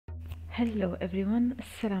Hello everyone,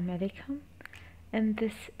 Assalamu alaikum. In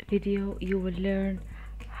this video you will learn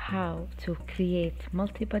how to create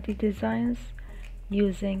multi-body designs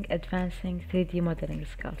using advancing 3D modeling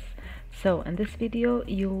skills. So in this video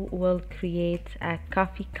you will create a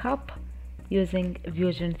coffee cup using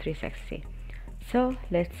Fusion 360. So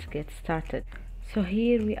let's get started. So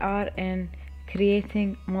here we are in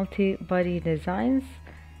creating multi-body designs.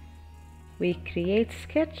 We create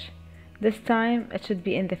sketch. This time it should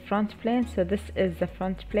be in the front plane, so this is the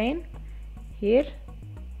front plane here,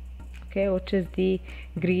 okay, which is the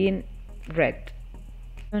green red.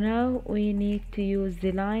 So now we need to use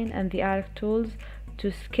the line and the arc tools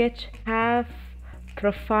to sketch half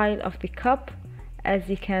profile of the cup, as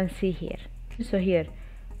you can see here. So here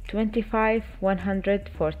 25,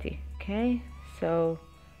 140. Okay, so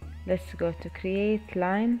let's go to create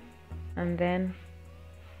line and then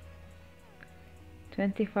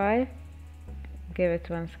 25, give it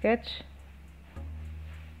one sketch,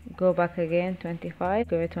 go back again 25,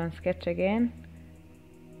 give it one sketch again,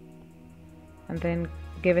 and then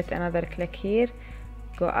give it another click here,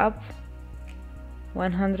 go up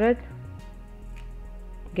 100,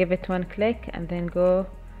 give it one click, and then go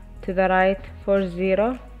to the right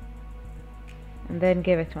 40, and then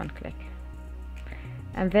give it one click,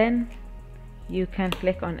 and then you can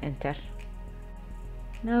click on enter.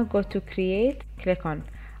 Now go to create, click on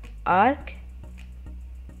arc,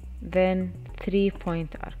 then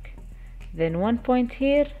 3-point arc, then 1 point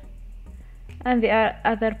here and the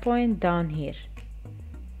other point down here,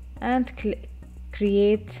 and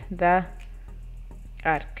create the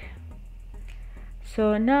arc.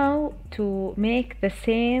 So now to make the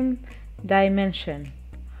same dimension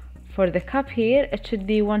for the cup here, it should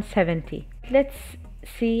be 170. Let's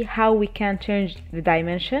see how we can change the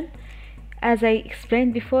dimension. As I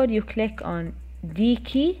explained before, you click on D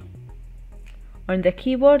key on the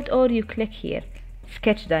keyboard, or you click here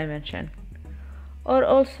sketch dimension, or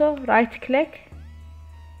also right click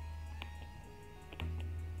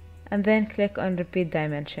and then click on repeat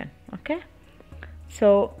dimension. Okay,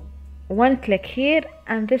 so one click here,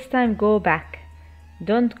 and this time go back,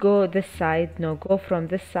 don't go this side, no, go from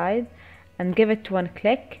this side and give it one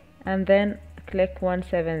click, and then click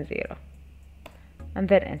 170 and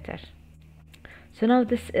then enter. So now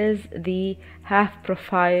this is the half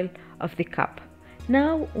profile of the cup.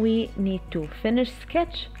 Now we need to finish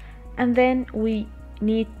sketch, and then we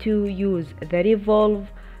need to use the revolve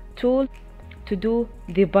tool to do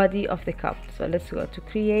the body of the cup. So let's go to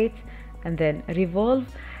create and then revolve.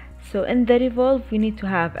 So in the revolve we need to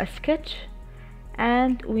have a sketch,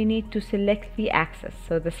 and we need to select the axis,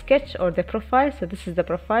 so the sketch or the profile. So this is the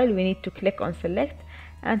profile, we need to click on select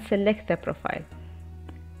and select the profile.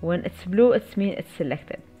 When it's blue, it means it's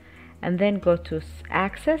selected. And then go to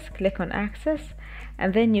axis, click on axis,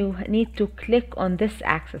 and then you need to click on this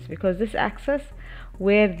axis, because this axis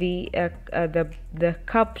where the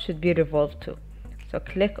cup should be revolved to. So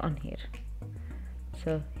click on here.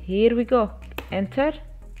 So here we go, enter.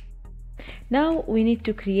 Now we need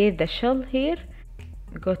to create the shell here.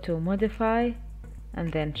 Go to modify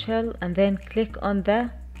and then shell, and then click on the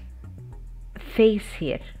face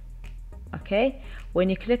here. Okay, when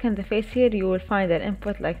you click on the face here, you will find an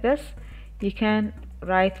input like this. You can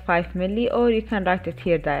write 5 milli, or you can write it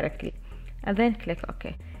here directly, and then click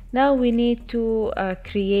OK. Now we need to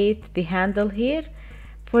create the handle here.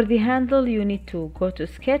 For the handle you need to go to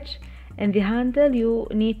sketch, and the handle you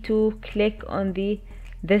need to click on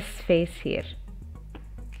this face here.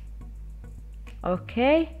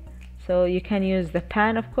 Okay, so you can use the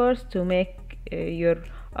pan, of course, to make your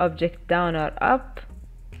object down or up,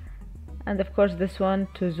 and of course this one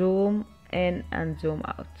to zoom in and zoom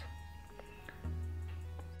out.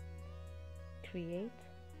 Create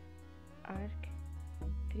arc,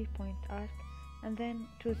 3-point arc, and then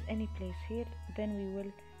choose any place here. Then we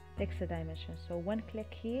will fix the dimension. So one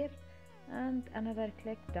click here and another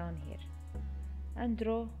click down here, and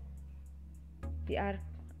draw the arc,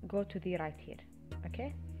 go to the right here,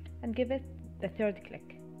 okay, and give it the 3rd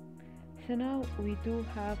click. So now we do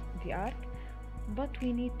have the arc, but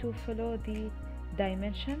we need to follow the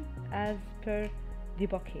dimension as per the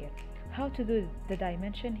book here. How to do the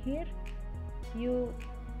dimension here? You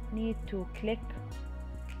need to click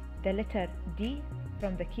the letter D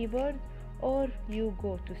from the keyboard, or you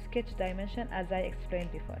go to sketch dimension as I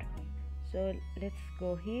explained before. So let's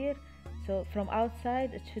go here. So from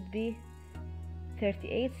outside it should be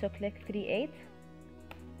 38, so click 38,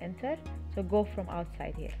 enter. So go from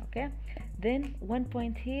outside here, okay, then 1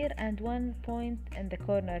 point here and 1 point in the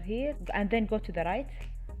corner here, and then go to the right,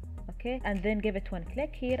 okay, and then give it one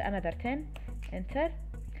click here, another 10, enter.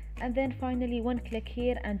 and then finally one click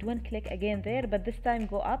here and one click again there, but this time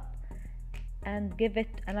go up and give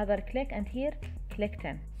it another click, and here click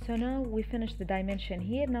 10. So now we finished the dimension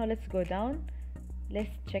here. Now let's go down,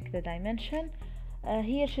 let's check the dimension.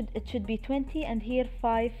 Here it should be 20 and here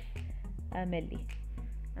 5 milli,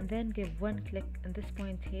 and then give one click in this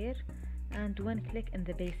point here and one click in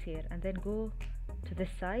the base here, and then go to this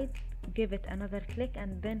side, give it another click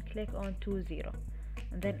and then click on 20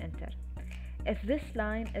 and then enter. If this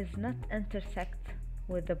line is not intersect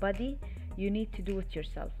with the body, you need to do it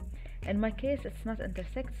yourself. In my case it's not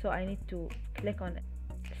intersect, so I need to click on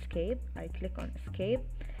escape. I click on escape,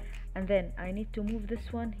 and then I need to move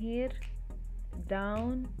this one here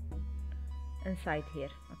down inside here.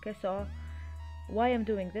 Okay, so why I'm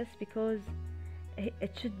doing this, because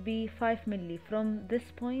it should be 5 milli from this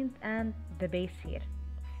point and the base here.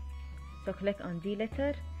 So click on D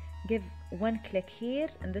letter, give one click here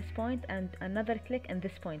in this point and another click in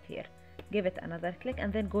this point here, give it another click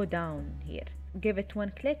and then go down here, give it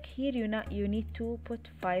one click here. You need to put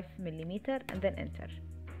 5 millimeter and then enter.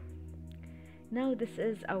 Now this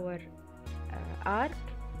is our arc.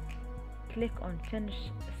 Click on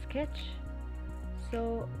finish sketch.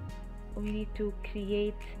 So we need to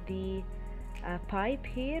create the pipe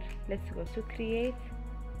here. Let's go to create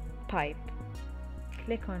pipe,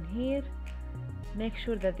 click on here, make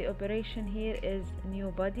sure that the operation here is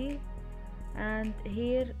new body, and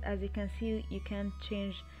here as you can see you can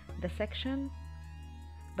change the section,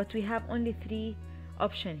 but we have only 3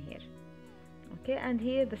 options here. Okay, and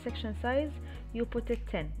here the section size you put it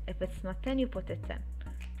 10, if it's not 10 you put it 10.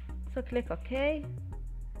 So click OK.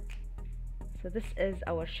 So this is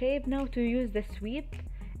our shape. Now to use the sweep,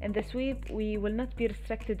 in the sweep we will not be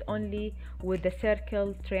restricted only with the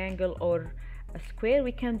circle, triangle or a square.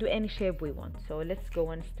 We can do any shape we want. So let's go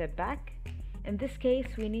one step back. In this case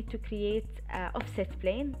we need to create an offset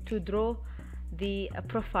plane to draw the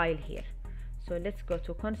profile here. So let's go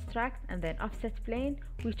to construct and then offset plane.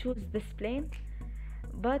 We choose this plane,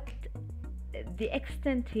 but the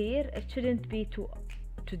extent here it shouldn't be to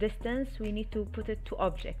distance. We need to put it to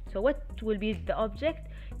object. So what will be the object?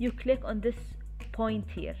 You click on this point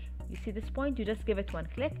here. You see this point? You just give it one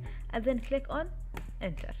click and then click on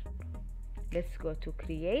enter. Let's go to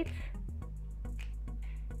create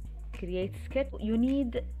sketch. You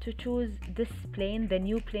need to choose this plane, the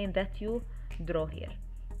new plane that you draw here.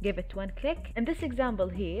 Give it one click. In this example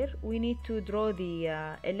here we need to draw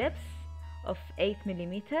the ellipse of 8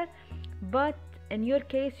 millimeter, but in your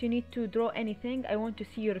case you need to draw anything. I want to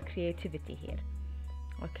see your creativity here.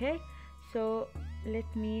 Okay, so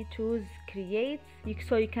let me choose create.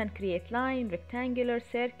 So you can create line, rectangular,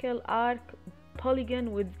 circle, arc,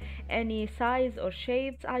 polygon with any size or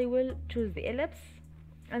shapes. I will choose the ellipse,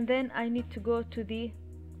 and then I need to go to the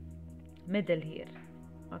middle here.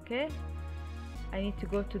 Okay, I need to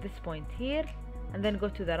go to this point here and then go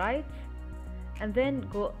to the right and then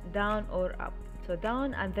go down or up. So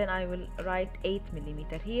down, and then I will write 8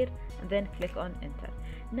 millimeter here and then click on enter.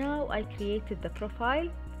 Now I created the profile.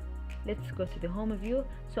 Let's go to the home view.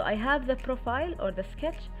 So I have the profile or the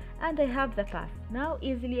sketch and I have the path. Now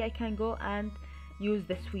easily I can go and use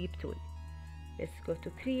the sweep tool. Let's go to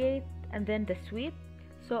create and then the sweep.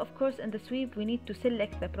 So of course in the sweep we need to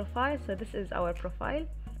select the profile. So this is our profile,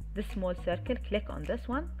 this small circle, click on this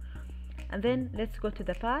one, and then let's go to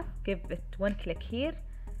the path, give it one click here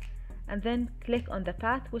and then click on the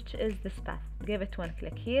path, which is this path, give it one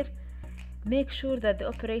click here. Make sure that the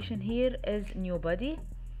operation here is new body,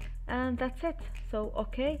 and that's it. So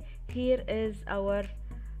okay, here is our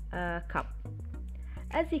cup.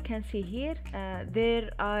 As you can see here, there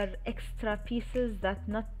are extra pieces that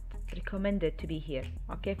not recommended to be here,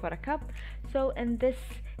 okay, for a cup. So in this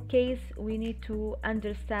case we need to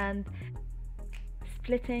understand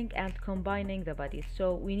splitting and combining the bodies.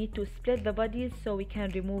 So we need to split the bodies so we can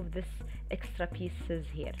remove this extra pieces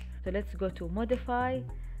here. So let's go to modify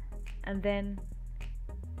and then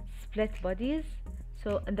split bodies.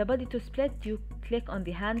 So in the body to split, you click on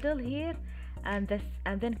the handle here and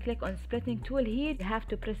then click on splitting tool here. You have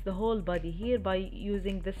to press the whole body here by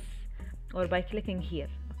using this or by clicking here,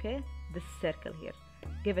 okay, this circle here,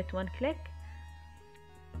 give it one click.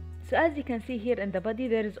 So as you can see here in the body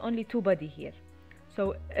there is only 2 body here.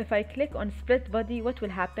 So if I click on split body, what will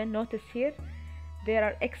happen? Notice here there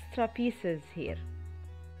are extra pieces here.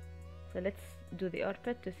 So let's do the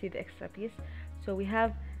orbit to see the extra piece. So we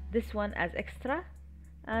have this one as extra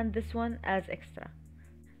and this one as extra.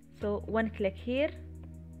 So one click here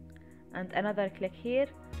and another click here,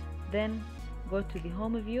 then go to the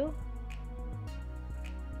home view,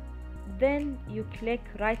 then you click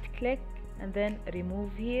right click and then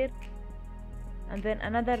remove here, and then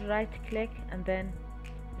another right click and then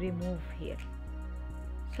remove here.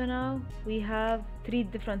 So now we have 3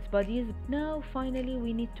 different bodies. Now finally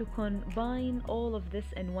we need to combine all of this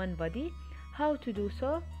in one body. How to do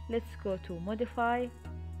so? Let's go to modify,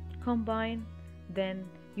 combine, then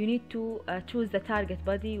you need to choose the target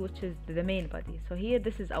body, which is the main body. So here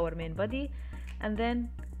this is our main body, and then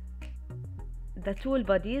the tool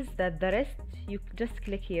bodies, that the rest, you just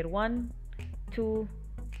click here 1, 2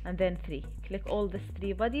 and then 3. Click all these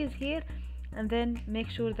 3 bodies here and then make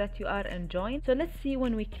sure that you are in join. So let's see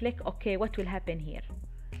when we click OK what will happen here.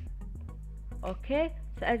 Okay,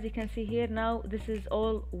 so as you can see here now this is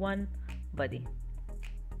all one body.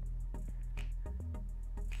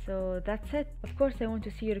 So that's it. Of course I want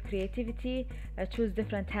to see your creativity. Choose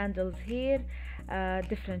different handles here,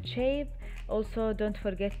 different shape. Also don't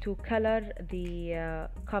forget to color the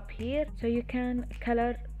cup here. So you can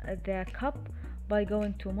color the cup by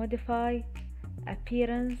going to modify,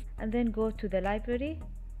 appearance, and then go to the library,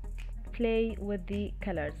 play with the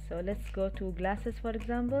colors. So let's go to glasses, for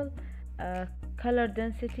example, color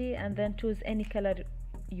density, and then choose any color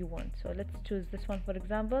you want. So let's choose this one, for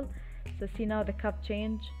example. So see now the cup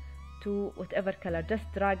change to whatever color. Just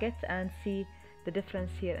drag it and see the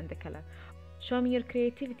difference here in the color. Show me your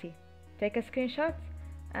creativity. Take a screenshot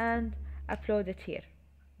and upload it here.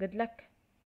 Good luck.